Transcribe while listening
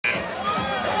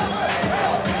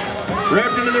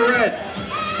Brampton in the red.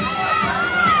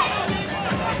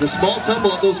 The small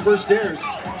tumble up those first stairs.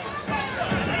 Come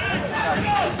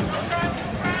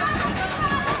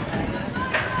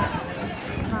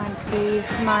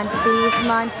on, Steve.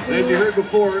 Come on, Steve. As you heard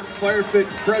before, FireFit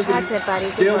President That's it, buddy.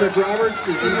 Dale McRoberts.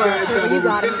 These guys have over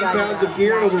 50 pounds of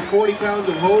gear and over 40 pounds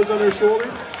of hose on their shoulder.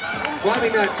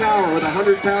 Climbing that tower with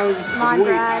 100 pounds of weight. Come on,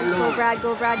 Brad. Go, Brad.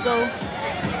 Go, Brad. Go.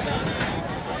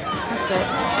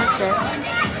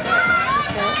 That's it.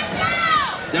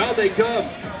 Down they come.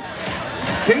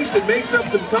 Kingston makes up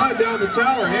some time down the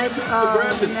tower. Hands it to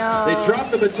Brampton. No. They drop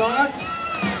the baton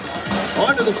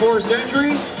onto the 4th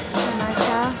entry.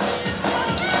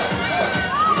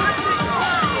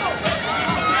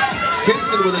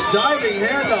 Kingston with a diving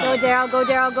handoff. Go, Daryl. Go,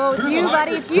 Daryl. Go. It's you,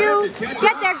 buddy. It's you.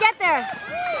 Get there. Get there.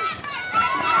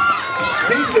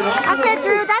 Kingston off That's it,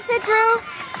 Drew. That's it, Drew.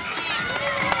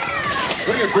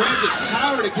 Look at Brampton's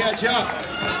power to catch up.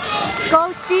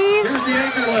 Go, Steve. Here's the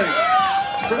anchor leg.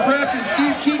 For Brampton,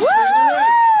 Steve Kingston in the red.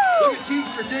 Look at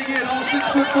Kingston dig in, all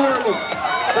 6'4" of them.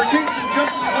 For Kingston,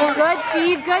 Justin Clark. Good,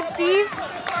 Steve. Good, Steve.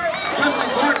 Justin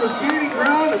Clark was gaining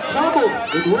ground and tumbled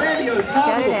with Randy on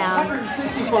top of him,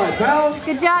 165 pounds.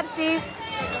 Good job, Steve.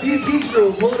 Steve Kingston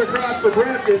will pull it across for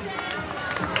Brampton.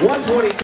 120.